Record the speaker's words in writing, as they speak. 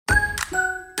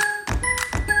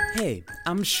Hey,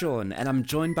 I'm Sean, and I'm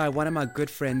joined by one of my good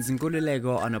friends,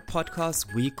 Ngululego, on a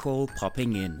podcast we call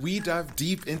Popping In. We dive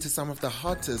deep into some of the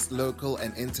hottest local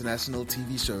and international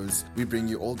TV shows. We bring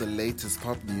you all the latest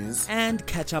pop news and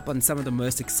catch up on some of the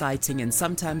most exciting and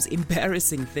sometimes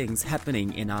embarrassing things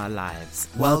happening in our lives.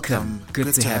 Welcome.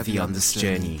 Good to have you on this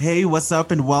journey. Hey, what's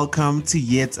up, and welcome to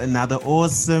yet another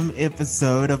awesome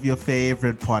episode of your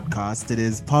favorite podcast. It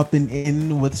is Popping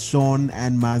In with Sean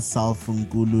and myself,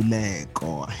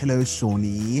 Ngululego. Hello,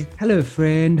 Shawnee. Hello,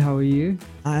 friend. How are you?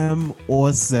 I am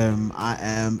awesome. I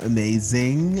am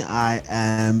amazing. I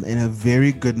am in a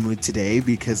very good mood today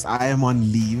because I am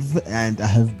on leave and I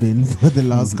have been for the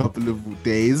last couple of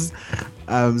days.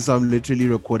 So I'm literally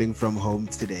recording from home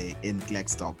today in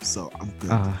Blackstop. So I'm good.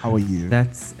 How are you?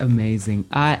 That's amazing.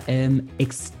 I am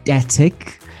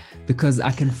ecstatic because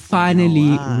I can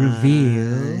finally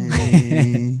reveal...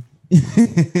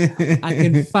 I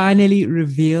can finally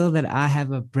reveal that I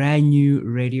have a brand new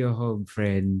radio home,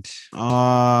 friend.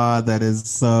 Oh, that is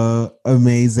so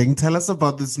amazing. Tell us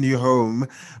about this new home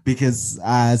because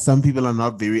some people are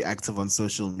not very active on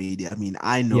social media. I mean,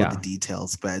 I know the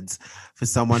details, but for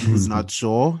someone who's not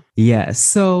sure. Yeah,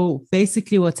 so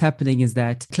basically what's happening is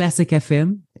that Classic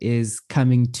FM is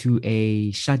coming to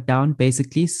a shutdown,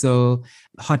 basically. So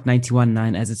Hot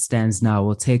 91.9 as it stands now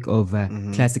will take over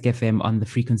Classic FM on the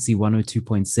frequency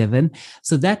 102.7.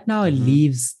 So that now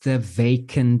leaves the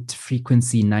vacant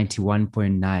frequency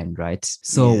 91.9, right?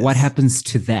 So what happens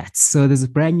to that? So there's a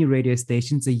brand new radio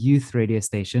station. It's a youth radio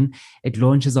station. It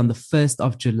launches on the 1st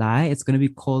of July. It's going to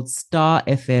be called Star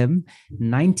FM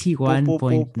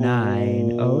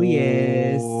 91.9. Oh,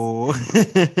 yes.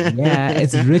 Yeah,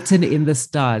 it's written in the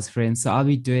stars, friends. So I'll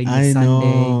be doing the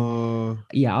Sunday.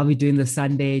 Yeah, I'll be doing the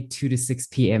Sunday 2 to 6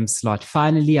 p.m. slot.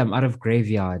 Finally, I'm out of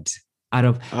graveyard.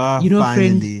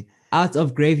 Friend, out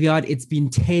of graveyard. It's been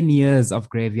 10 years of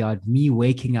graveyard. Me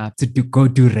waking up to go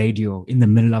do radio in the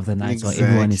middle of the night while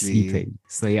everyone is sleeping.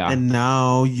 So yeah. And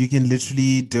now you can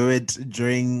literally do it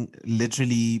during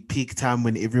literally peak time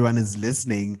when everyone is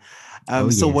listening.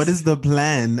 So what is the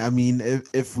plan? I mean,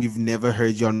 if we've never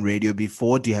heard you on radio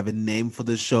before, do you have a name for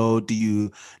the show? Do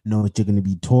you know what you're going to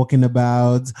be talking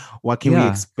about? What can we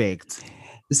expect?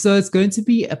 So it's going to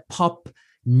be a pop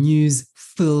news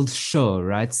filled show,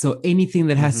 right? So anything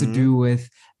that has to do with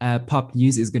pop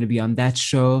news is going to be on that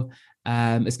show.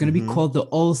 It's going to be called the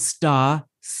All-Star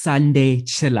Sunday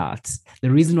Chill Out.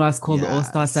 The reason why it's called the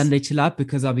All-Star Sunday Chill Out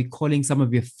because I'll be calling some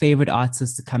of your favorite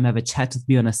artists to come have a chat with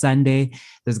me on a Sunday.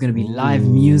 There's going to be live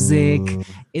music.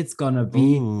 It's going to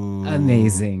be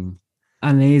amazing.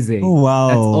 Amazing. Oh, wow.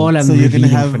 That's all I'm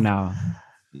revealing for now.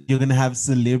 You're going to have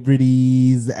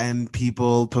celebrities and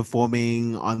people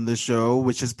performing on the show,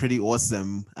 which is pretty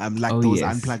awesome. Those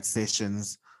unplugged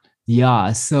sessions.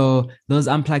 Yeah, so those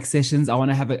unplugged sessions, I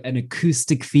want to have an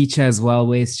acoustic feature as well,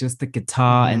 where it's just the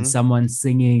guitar and someone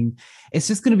singing. It's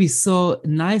just going to be so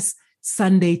nice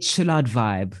Sunday chill out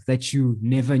vibe that you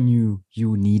never knew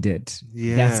you needed.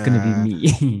 Yeah. That's going to be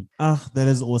me. That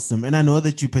is awesome. And I know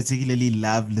that you particularly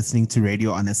love listening to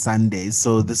radio on a Sunday.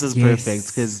 So this is perfect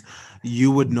because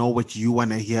you would know what you want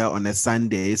to hear on a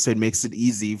Sunday. So it makes it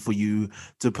easy for you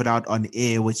to put out on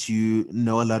air, which you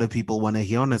know a lot of people want to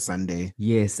hear on a Sunday.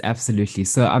 Yes, absolutely.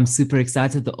 So I'm super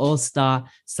excited. The All-Star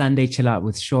Sunday Chill Out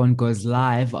with Sean goes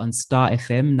live on Star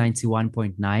FM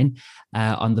 91.9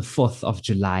 on the 4th of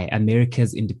July,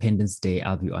 America's Independence Day.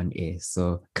 I'll be on air.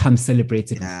 So come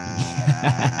celebrate it.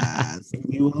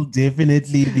 You will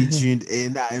definitely be tuned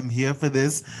in. I am here for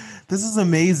this. This is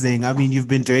amazing. I mean, you've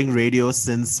been doing radio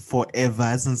since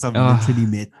forever, since I've literally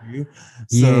met you.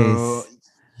 So,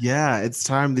 it's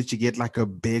time that you get like a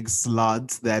big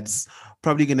slot that's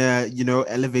probably going to,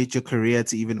 elevate your career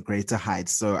to even greater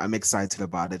heights. So I'm excited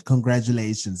about it.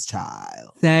 Congratulations,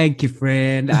 child. Thank you,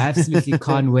 friend. I absolutely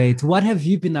can't wait. What have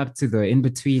you been up to, though, in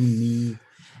between me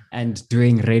and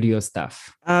doing radio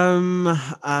stuff?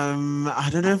 I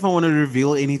don't know if I want to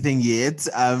reveal anything yet.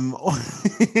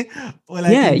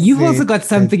 You've also got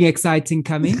something exciting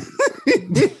coming.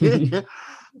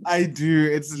 I do.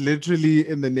 It's literally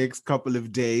in the next couple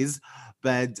of days,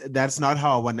 but that's not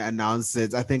how I want to announce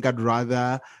it. I think I'd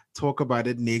rather talk about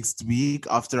it next week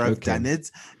after I've done it,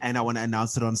 and I want to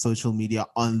announce it on social media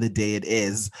on the day it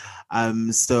is.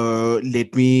 So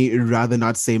let me rather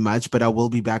not say much, but I will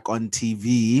be back on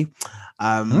TV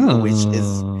which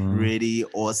is really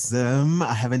awesome.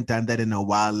 I haven't done that in a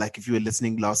while. Like if you were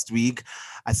listening last week,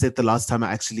 I said the last time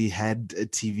I actually had a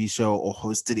TV show or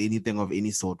hosted anything of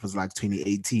any sort was like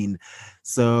 2018.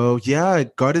 So yeah,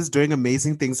 God is doing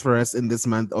amazing things for us in this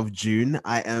month of June.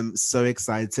 I am so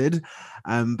excited.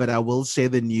 But I will share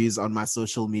the news on my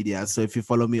social media. So if you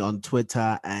follow me on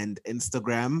Twitter and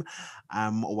Instagram,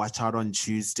 watch out on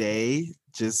Tuesday,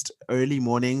 just early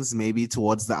mornings, maybe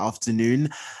towards the afternoon.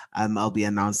 I'll be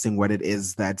announcing what it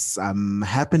is that's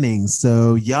happening.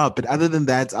 So yeah, but other than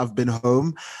that, I've been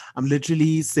home. I'm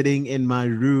literally sitting in my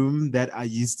room that I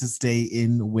used to stay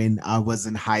in when I was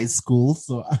in high school.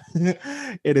 So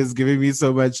it is giving me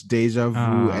so much deja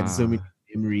vu and so many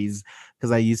memories,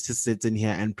 because I used to sit in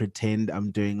here and pretend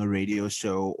I'm doing a radio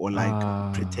show or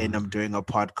like pretend I'm doing a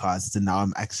podcast, and now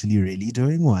I'm actually really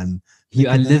doing one. You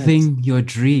are living your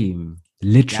dream,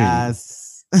 literally.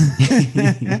 Yes.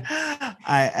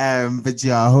 I am. But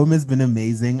yeah, home has been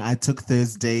amazing. I took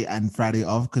Thursday and Friday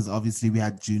off because obviously we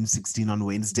had June 16 on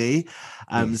Wednesday.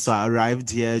 So I arrived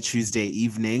here Tuesday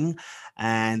evening,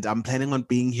 and I'm planning on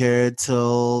being here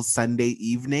till Sunday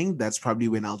evening. That's probably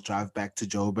when I'll drive back to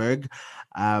Joburg.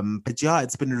 But yeah,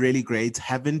 it's been really great.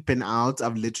 Haven't been out.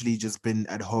 I've literally just been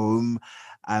at home,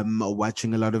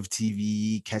 watching a lot of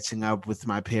TV, catching up with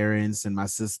my parents and my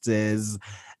sisters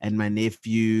and my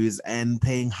nephews, and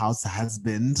playing house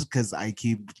husband because I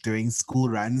keep doing school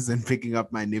runs and picking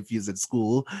up my nephews at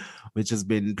school, which has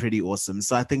been pretty awesome.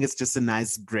 So I think it's just a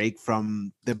nice break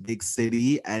from the big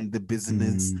city and the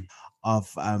business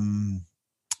of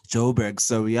Joburg.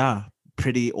 So yeah,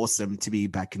 pretty awesome to be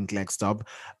back in Klerksdorp,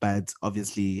 but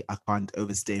obviously I can't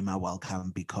overstay my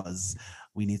welcome because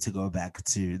we need to go back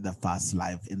to the fast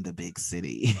life in the big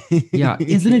city. Yeah,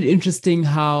 isn't it interesting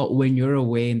how when you're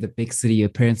away in the big city, your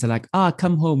parents are like,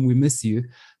 come home, we miss you.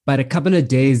 But a couple of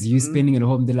days you spending at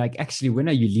home, they're like, actually, when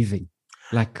are you leaving?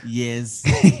 Like, yes.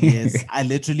 I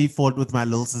literally fought with my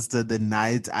little sister the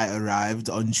night I arrived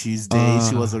on Tuesday.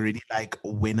 She was already like,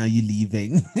 when are you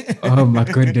leaving? Oh my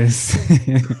goodness.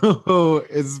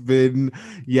 It's been,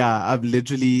 I'm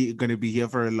literally going to be here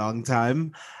for a long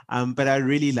time. But I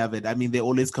really love it. I mean, they're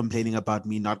always complaining about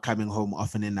me not coming home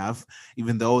often enough,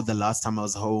 even though the last time I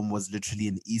was home was literally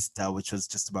in Easter, which was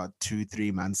just about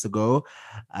 2-3 months ago.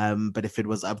 But if it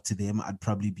was up to them, I'd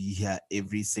probably be here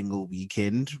every single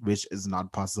weekend, which is not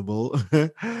possible.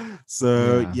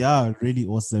 So yeah, really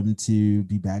awesome to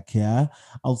be back here.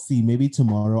 I'll see, maybe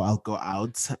tomorrow I'll go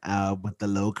out with the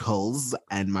locals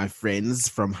and my friends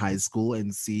from high school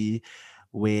and see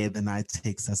where the night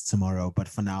takes us tomorrow. But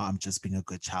for now, I'm just being a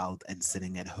good child and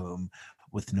sitting at home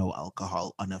with no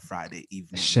alcohol on a Friday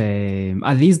evening. Shame.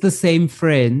 Are these the same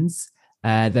friends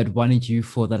that wanted you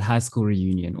for that high school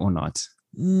reunion or not?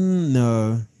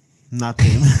 No, not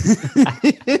them.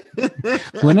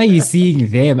 When are you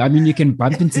seeing them? I mean, you can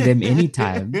bump into them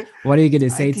anytime. What are you going to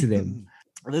say to them?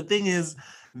 The thing is,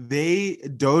 they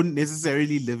don't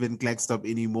necessarily live in Klerksdorp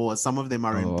anymore. Some of them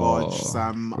are in Bosch,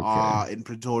 some are in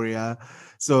Pretoria.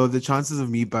 So the chances of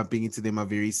me bumping into them are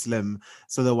very slim.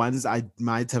 So the ones I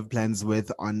might have plans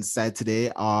with on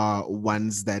Saturday are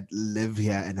ones that live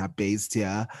here and are based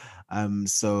here.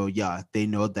 So yeah, they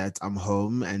know that I'm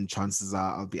home, and chances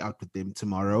are I'll be out with them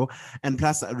tomorrow. And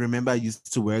plus, I remember I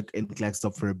used to work in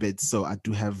Klerksdorp for a bit, so I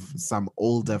do have some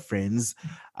older friends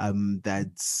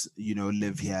that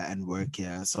live here and work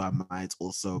here. So I might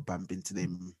also bump into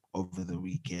them over the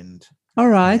weekend. All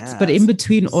right, but in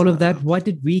between all of that, what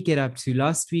did we get up to?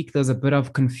 Last week, there was a bit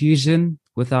of confusion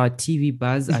with our TV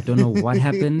buzz. I don't know what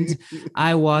happened.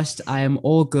 I watched I Am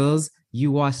All Girls. You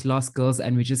watched Lost Girls,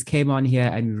 and we just came on here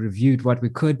and we reviewed what we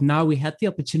could. Now we had the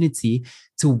opportunity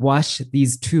to watch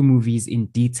these two movies in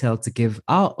detail to give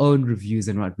our own reviews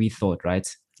and what we thought, right?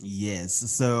 Yes.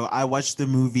 So I watched the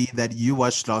movie that you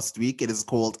watched last week. It is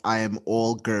called I Am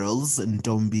All Girls,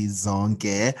 Ntombi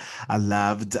Zonke. I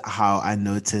loved how I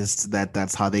noticed that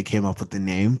that's how they came up with the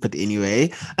name. But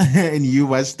anyway, and you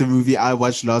watched the movie I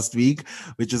watched last week,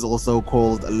 which is also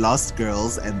called Lost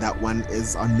Girls, and that one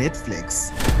is on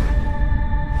Netflix.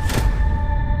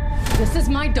 This is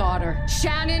my daughter,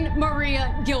 Shannon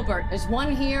Maria Gilbert. There's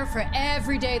one here for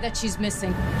every day that she's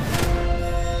missing.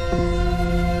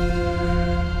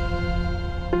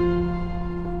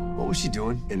 What was she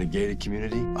doing in a gated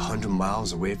community, 100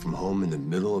 miles away from home in the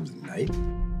middle of the night?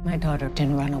 My daughter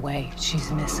didn't run away. She's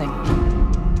missing.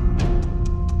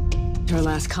 Her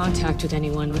last contact with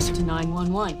anyone was to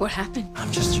 911. What happened?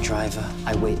 I'm just a driver.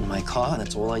 I wait in my car,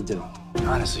 that's all I do.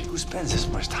 Honestly, who spends this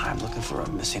much time looking for a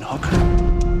missing hooker?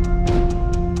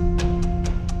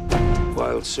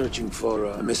 While searching for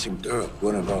a missing girl,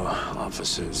 one of our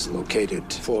officers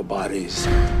located 4 bodies.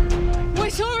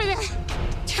 What's over there?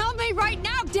 Tell me right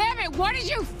now, damn it! What did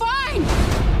you find?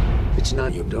 It's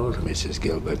not your daughter, Mrs.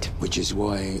 Gilbert, which is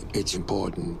why it's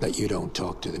important that you don't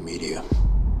talk to the media.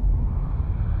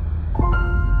 You're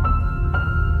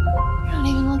not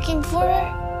even looking for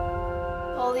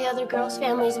her? All the other girls'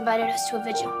 families invited us to a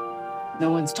vigil.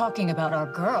 No one's talking about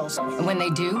our girls. And when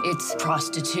they do, it's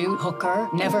prostitute, hooker,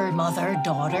 never mother,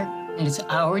 daughter. And it's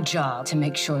our job to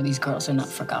make sure these girls are not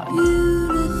forgotten.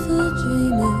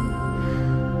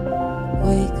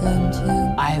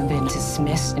 I have been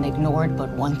dismissed and ignored,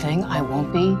 but one thing I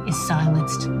won't be is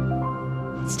silenced.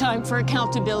 It's time for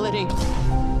accountability.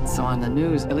 So on the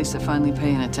news, at least they're finally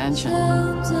paying attention.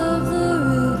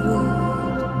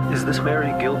 Is this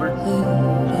Mary Gilbert?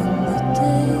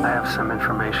 I have some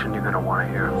information you're gonna want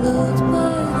to hear.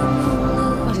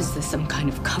 What is this, some kind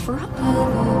of cover-up?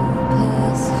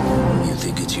 You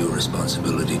think it's your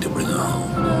responsibility to bring her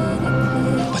home.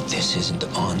 But this isn't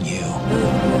on you.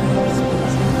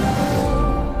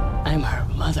 I'm her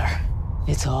mother.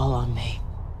 It's all on me.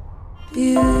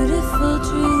 Beautiful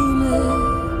dreamer,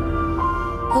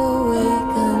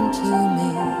 awaken to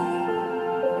me.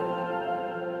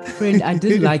 Friend, I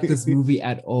didn't like this movie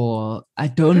at all. I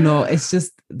don't know. It's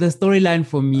just the storyline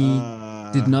for me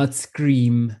did not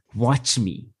scream, watch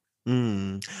me.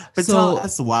 But tell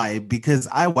us why, because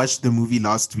I watched the movie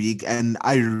last week and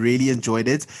I really enjoyed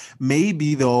it.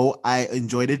 Maybe though I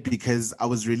enjoyed it because I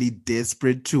was really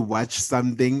desperate to watch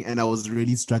something and I was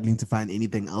really struggling to find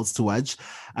anything else to watch.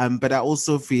 But I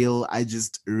also feel I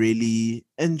just really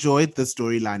enjoyed the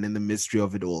storyline and the mystery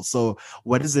of it all. So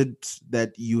what is it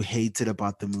that you hated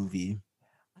about the movie?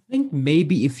 I think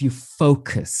maybe if you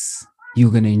focus, you're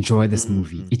going to enjoy this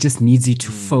movie. It just needs you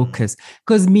to focus.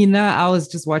 Because me now, I was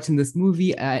just watching this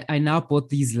movie. I now bought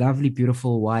these lovely,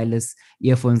 beautiful wireless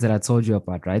earphones that I told you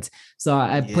about, right? So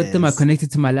I put them, I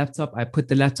connected to my laptop. I put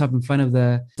the laptop in front of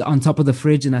on top of the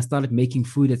fridge and I started making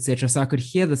food, etc. So I could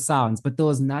hear the sounds, but there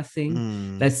was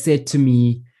nothing that said to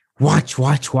me, watch,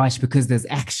 because there's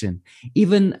action.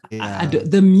 Even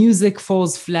the music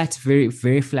falls flat, very,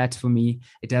 very flat for me.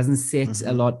 It doesn't set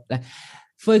a lot.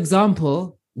 For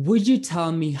example, would you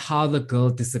tell me how the girl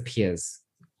disappears,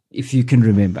 if you can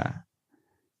remember?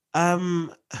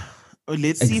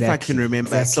 Let's see if I can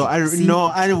remember. Exactly.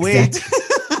 So wait.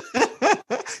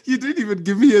 You didn't even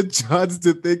give me a chance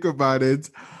to think about it.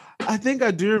 I think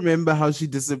I do remember how she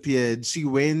disappeared. She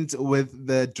went with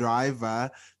the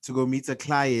driver to go meet a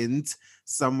client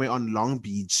somewhere on Long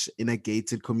Beach in a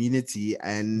gated community,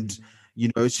 and you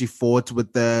know, she fought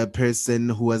with the person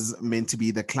who was meant to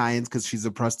be the client because she's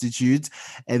a prostitute.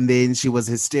 And then she was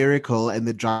hysterical and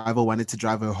the driver wanted to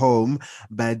drive her home.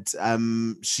 But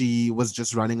she was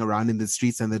just running around in the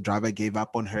streets and the driver gave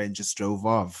up on her and just drove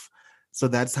off. So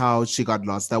that's how she got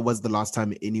lost. That was the last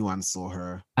time anyone saw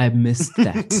her. I missed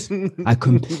that. I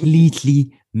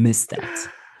completely missed that.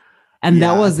 And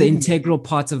that was the integral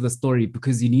part of the story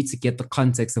because you need to get the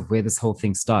context of where this whole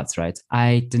thing starts, right?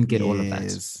 I didn't get all of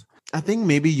that. I think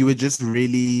maybe you were just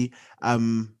really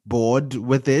bored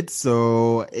with it.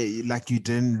 So like you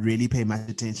didn't really pay much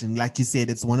attention. Like you said,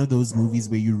 it's one of those movies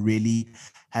where you really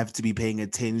have to be paying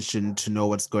attention to know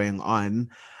what's going on.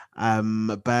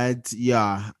 But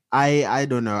yeah, I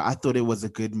don't know. I thought it was a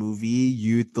good movie.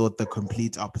 You thought the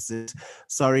complete opposite.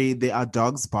 Sorry, there are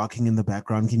dogs barking in the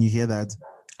background. Can you hear that?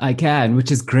 I can,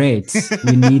 which is great.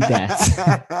 We need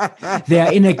that. They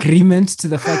are in agreement to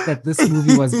the fact that this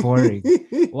movie was boring.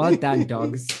 Well done,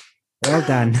 dogs. Well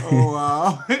done. Oh,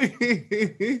 wow.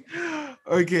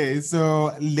 Okay,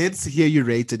 so let's hear you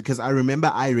rate it because I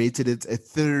remember I rated it a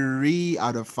 3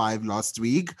 out of 5 last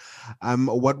week.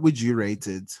 What would you rate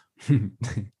it? Do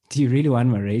you really want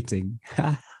my rating?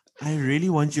 I really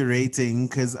want your rating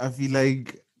because I feel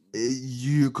like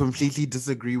you completely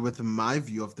disagree with my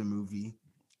view of the movie.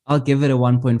 I'll give it a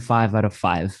 1.5 out of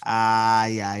 5.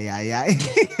 Yeah.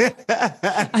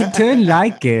 I don't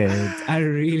like it. I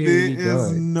really don't.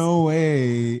 There's no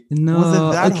way. No. Was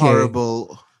it that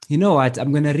horrible? You know what?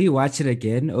 I'm going to rewatch it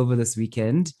again over this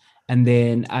weekend. And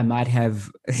then I might have,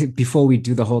 before we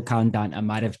do the whole countdown, I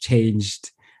might have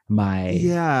changed my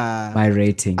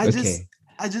rating.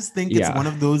 I just think it's one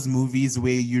of those movies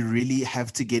where you really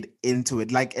have to get into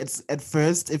it. Like it's at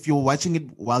first, if you're watching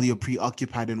it while you're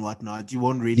preoccupied and whatnot, you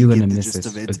won't really get the gist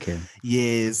of it. Okay.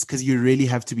 Yes, because you really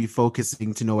have to be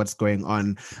focusing to know what's going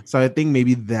on. So I think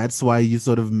maybe that's why you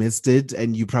sort of missed it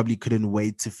and you probably couldn't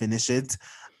wait to finish it.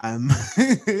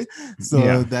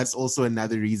 That's also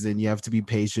another reason you have to be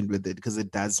patient with it because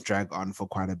it does drag on for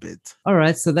quite a bit. All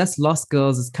right, so that's Lost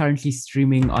Girls. It's currently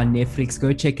streaming on Netflix.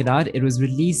 Go check it out. It was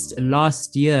released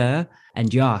last year,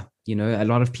 and You know, a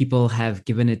lot of people have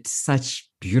given it such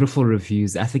beautiful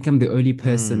reviews. I think I'm the only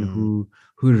person who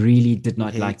really did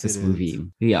not like this movie.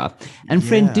 Yeah. And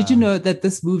friend, did you know that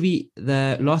this movie,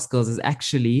 The Lost Girls, is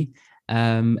actually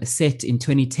set in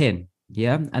 2010?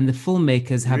 Yeah. And the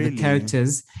filmmakers have the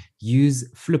characters use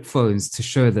flip phones to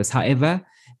show this. However,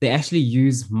 they actually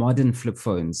use modern flip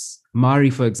phones. Mari,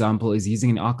 for example, is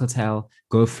using an Alcatel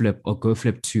Go Flip or Go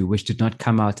Flip 2, which did not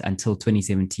come out until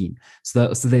 2017.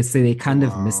 So they say they kind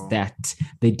of missed that.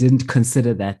 They didn't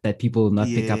consider that people will not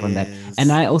pick up on that. And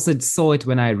I also saw it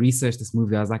when I researched this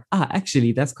movie. I was like,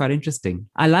 actually, that's quite interesting.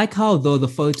 I like how, though, the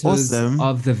photos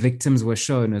of the victims were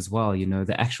shown as well, you know,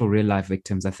 the actual real life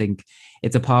victims. I think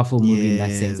it's a powerful movie in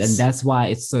that sense. And that's why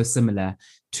it's so similar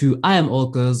to I Am All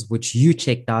Girls, which you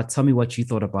checked out. Tell me what you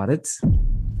thought about it.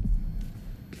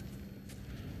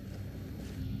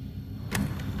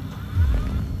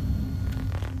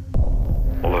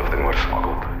 All of them were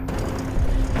smuggled.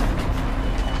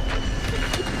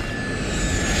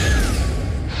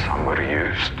 Some were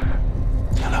used.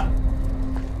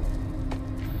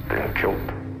 Then killed.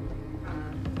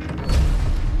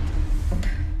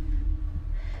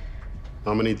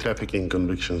 How many trafficking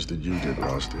convictions did you get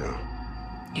last year?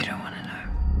 You don't want to know.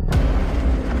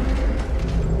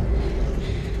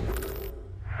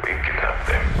 We kidnapped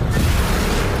them.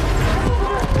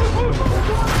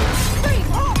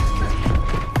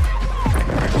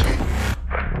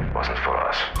 But it wasn't for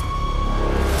us.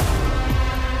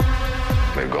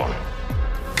 They're gone.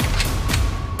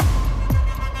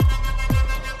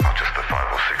 Not just the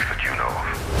 5 or 6 that you know of.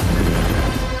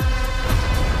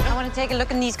 I want to take a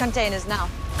look in these containers now.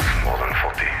 More than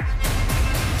 40.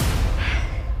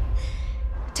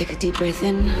 Take a deep breath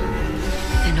in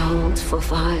and hold for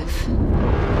 5,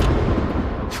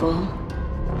 4,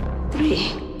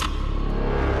 3,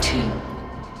 2,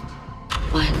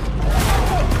 1.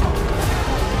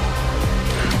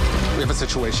 We have a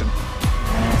situation.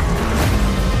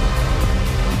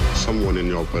 Someone in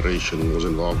the operation was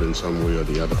involved in some way or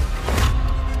the other.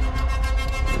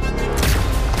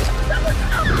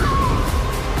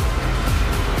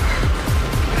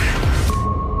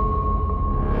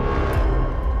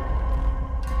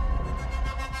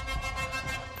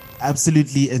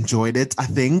 Absolutely enjoyed it. I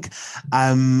think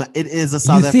it is a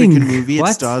South African movie. It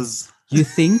stars. You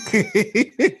think?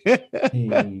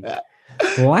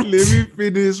 What? Let me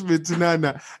finish with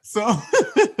Nana. So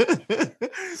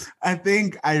I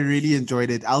think I really enjoyed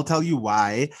it. I'll tell you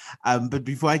why. But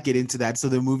before I get into that, so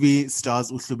the movie stars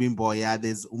Uhlubin Boya.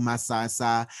 There's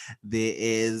Umasasa. There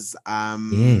is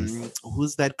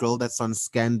who's that girl that's on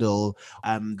Scandal?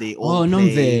 They all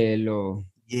Nomvelo.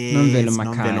 Yes,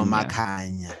 Nomvelo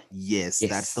Makhanya. Yes,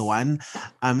 that's the one.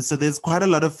 So there's quite a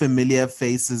lot of familiar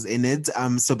faces in it.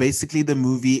 So basically the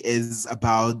movie is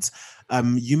about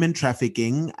human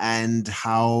trafficking and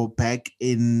how back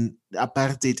in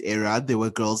apartheid era there were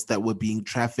girls that were being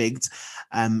trafficked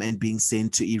and being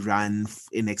sent to Iran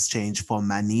in exchange for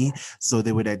money. So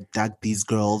they would abduct these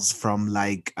girls from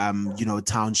like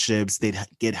townships. They'd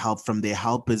get help from their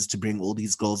helpers to bring all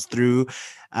these girls through.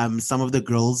 Some of the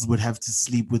girls would have to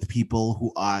sleep with people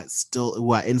who are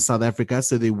in South Africa,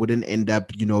 so they wouldn't end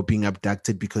up being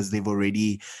abducted because they've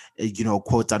already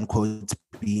quote unquote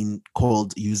being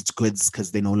called used goods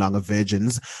because they're no longer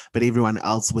virgins. But everyone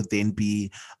else would then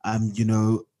be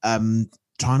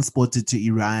transported to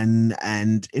Iran,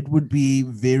 and it would be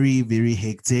very, very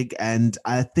hectic. And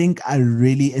I think I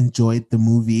really enjoyed the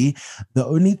movie. The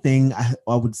only thing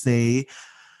I would say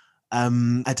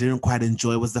I didn't quite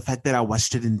enjoy was the fact that I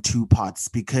watched it in 2 parts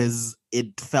because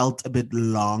it felt a bit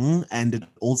long, and it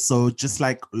also, just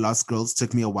like Lost Girls,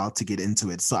 took me a while to get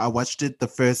into it. So I watched it the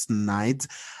first night.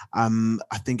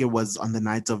 I think it was on the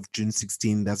night of June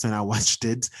 16. That's when I watched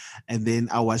it. And then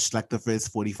I watched like the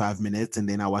first 45 minutes, and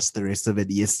then I watched the rest of it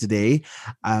yesterday.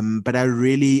 But I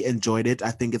really enjoyed it.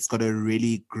 I think it's got a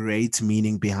really great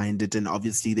meaning behind it. And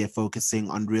obviously they're focusing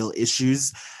on real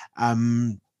issues.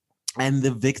 And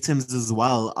the victims as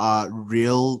well are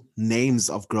real names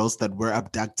of girls that were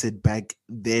abducted back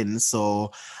then.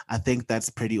 So I think that's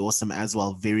pretty awesome as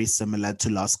well. Very similar to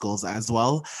Lost Girls as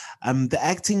well. The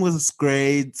acting was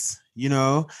great,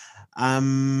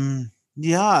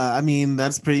 Yeah, I mean,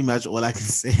 that's pretty much all I can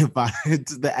say about it.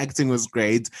 The acting was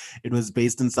great. It was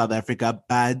based in South Africa,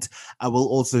 but I will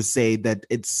also say that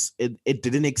it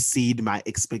didn't exceed my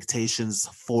expectations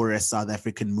for a South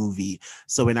African movie.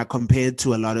 So when I compared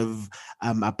to a lot of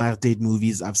apartheid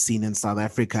movies I've seen in South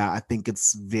Africa, I think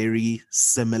it's very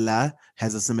similar,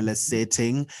 has a similar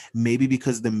setting, maybe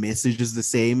because the message is the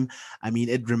same. I mean,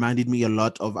 it reminded me a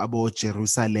lot of Abo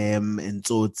Jerusalem and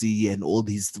Tsotsi and all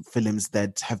these films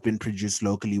that have been produced produced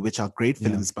locally, which are great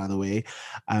films, by the way.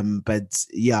 But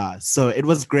yeah, so it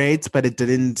was great, but it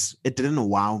didn't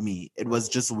wow me. It was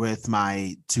just worth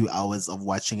my 2 hours of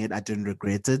watching it. I didn't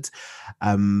regret it.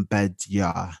 But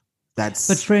yeah, that's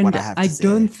but friend, what I have to say.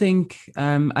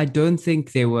 I don't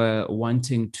think they were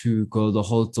wanting to go the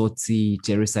whole Tsotsi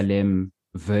Jerusalem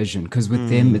version, because with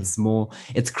them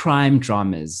it's crime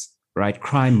dramas, right?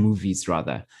 Crime movies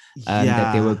rather.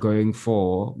 That they were going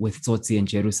for with Tsotsi and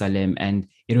Jerusalem, and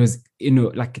it was,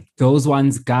 like those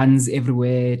ones, guns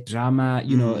everywhere, drama,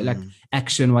 like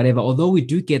action, whatever. Although we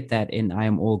do get that in I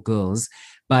Am All Girls,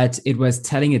 but it was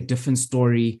telling a different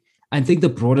story. I think the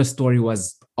broader story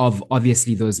was of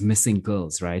obviously those missing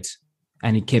girls, right?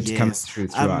 And it kept coming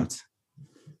throughout.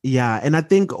 Yeah, and I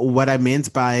think what I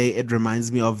meant by it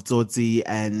reminds me of Tsotsi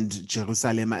and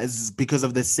Jerusalem is because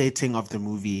of the setting of the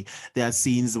movie. There are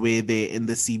scenes where they're in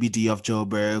the CBD of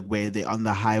Joburg, where they're on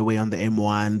the highway on the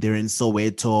M1, they're in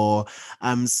Soweto.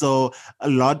 So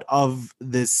a lot of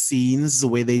the scenes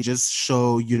where they just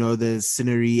show, the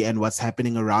scenery and what's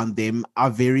happening around them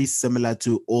are very similar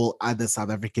to all other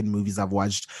South African movies I've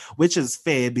watched, which is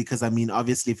fair because,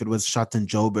 obviously, if it was shot in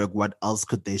Joburg, what else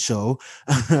could they show?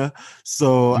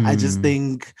 So I just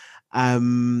think, I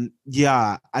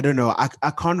don't know.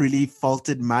 I can't really fault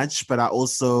it much, but I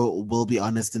also will be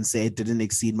honest and say it didn't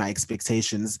exceed my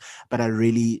expectations, but I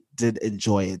really did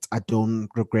enjoy it. I don't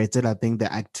regret it. I think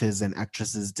the actors and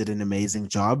actresses did an amazing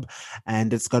job,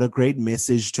 and it's got a great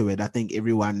message to it. I think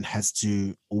everyone has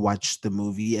to watch the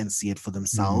movie and see it for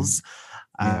themselves.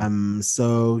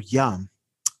 So yeah,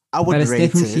 I would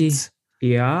rate it.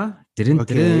 Yeah,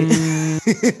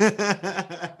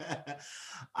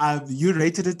 you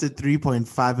rated it to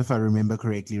 3.5 if I remember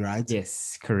correctly, right?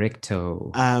 Yes,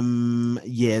 correcto.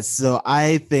 Yes, so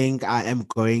I think I am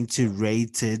going to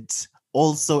rate it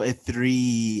also a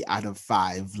 3 out of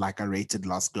 5, like I rated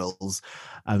Lost Girls.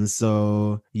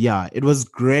 So yeah, it was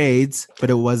great,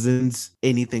 but it wasn't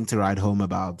anything to write home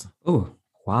about. Oh,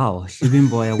 wow.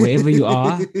 Shubin Boy, wherever you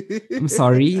are, I'm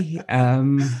sorry.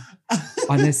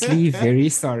 Honestly, very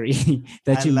sorry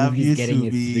that your movie is getting a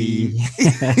 3.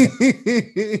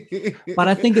 But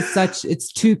I think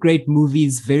it's two great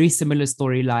movies, very similar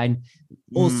storyline,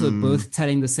 also both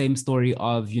telling the same story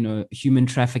of, human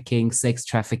trafficking, sex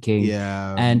trafficking.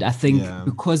 Yeah. And I think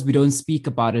because we don't speak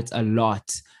about it a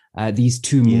lot, these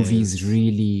two movies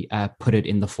really put it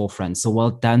in the forefront. So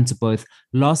well done to both.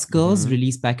 Lost Girls,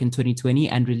 released back in 2020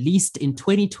 and released in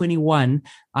 2021,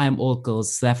 I Am All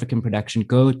Girls, South African production.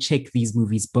 Go check these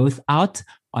movies both out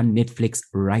on Netflix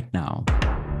right now.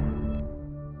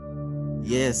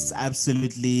 Yes,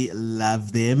 absolutely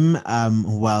love them.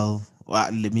 Well,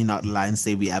 let me not lie and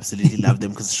say we absolutely love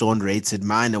them, because Sean rated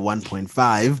mine a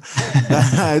 1.5.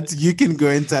 But you can go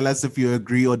and tell us if you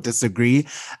agree or disagree.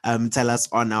 Tell us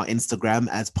on our Instagram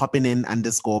at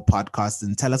poppinin_podcast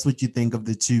and tell us what you think of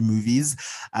the two movies.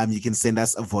 You can send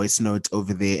us a voice note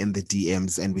over there in the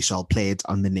DMs and we shall play it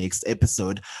on the next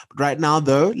episode. But right now,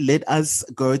 though, let us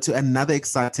go to another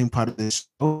exciting part of the show,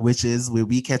 which is where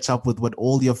we catch up with what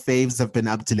all your faves have been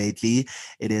up to lately.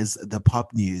 It is the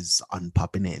pop news on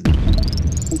Poppin' In.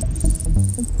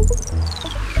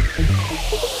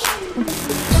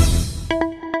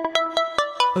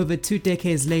 Over 2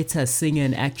 decades later, singer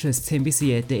and actress Thembi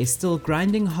Siete is still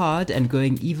grinding hard and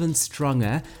going even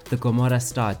stronger. The Gomora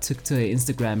star took to her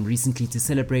Instagram recently to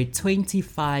celebrate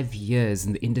 25 years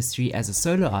in the industry as a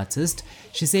solo artist.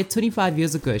 She said 25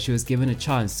 years ago she was given a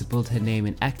chance to build her name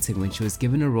in acting when she was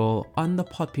given a role on the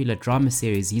popular drama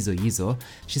series Yizo Yizo.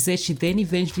 She said she then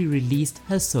eventually released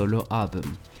her solo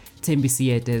album. Thembi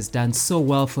Siete has done so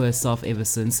well for herself ever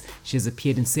since. She has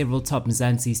appeared in several top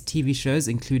Mzansi's TV shows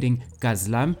including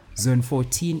Gazlam, Zone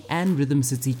 14 and Rhythm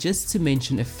City, just to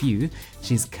mention a few.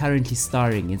 She's currently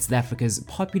starring in South Africa's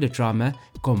popular drama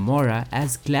Gomora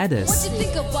as Gladys. What you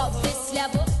think about this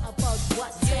level?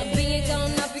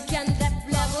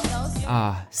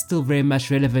 Still very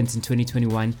much relevant in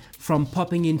 2021. From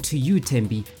popping into you,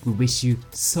 Thembi, we wish you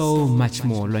so much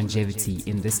more longevity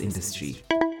in this industry.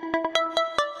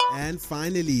 And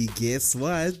finally, guess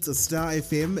what? Star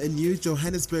FM, a new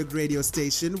Johannesburg radio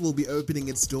station, will be opening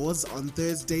its doors on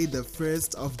Thursday, the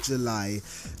 1st of July.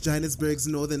 Johannesburg's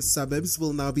northern suburbs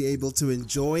will now be able to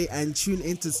enjoy and tune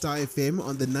into Star FM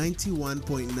on the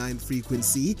 91.9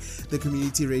 frequency. The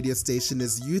community radio station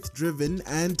is youth-driven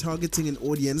and targeting an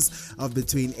audience of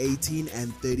between 18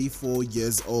 and 34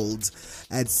 years old.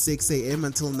 At 6 a.m.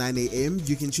 until 9 a.m.,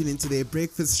 you can tune into their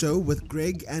breakfast show with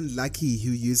Greg and Lucky,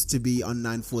 who used to be on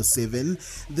 947. 947.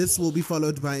 This will be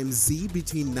followed by MZ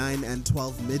between 9 and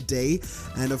 12 midday.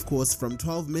 And of course, from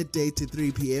 12 midday to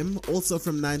 3 p.m., also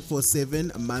from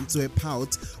 947, Mantswe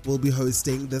Pout will be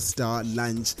hosting the Star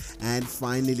Lunch. And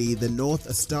finally, the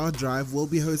North Star Drive will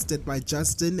be hosted by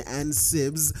Justin and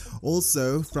Sibs,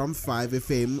 also from 5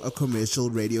 FM, a commercial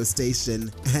radio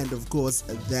station. And of course,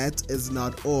 that is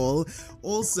not all.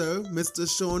 Also, Mr.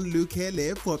 Sean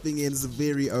Lukele, Popping In's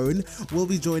very own, will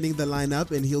be joining the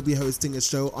lineup, and he'll be hosting a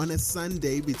show on a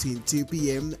Sunday between 2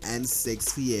 p.m. and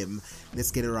 6 p.m. Let's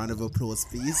get a round of applause,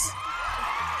 please.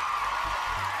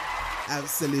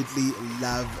 Absolutely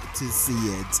love to see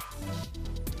it.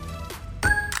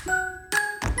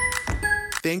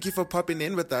 Thank you for popping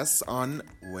in with us on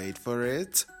Wait For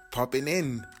It, Popping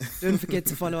In. Don't forget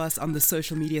to follow us on the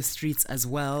social media streets as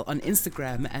well. On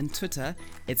Instagram and Twitter,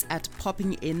 it's at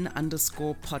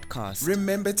poppingin_podcast.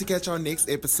 Remember to catch our next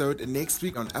episode next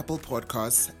week on Apple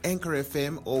Podcasts, Anchor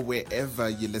FM, or wherever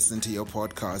you listen to your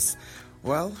podcasts.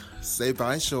 Well, say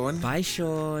bye, Sean. Bye,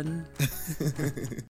 Sean.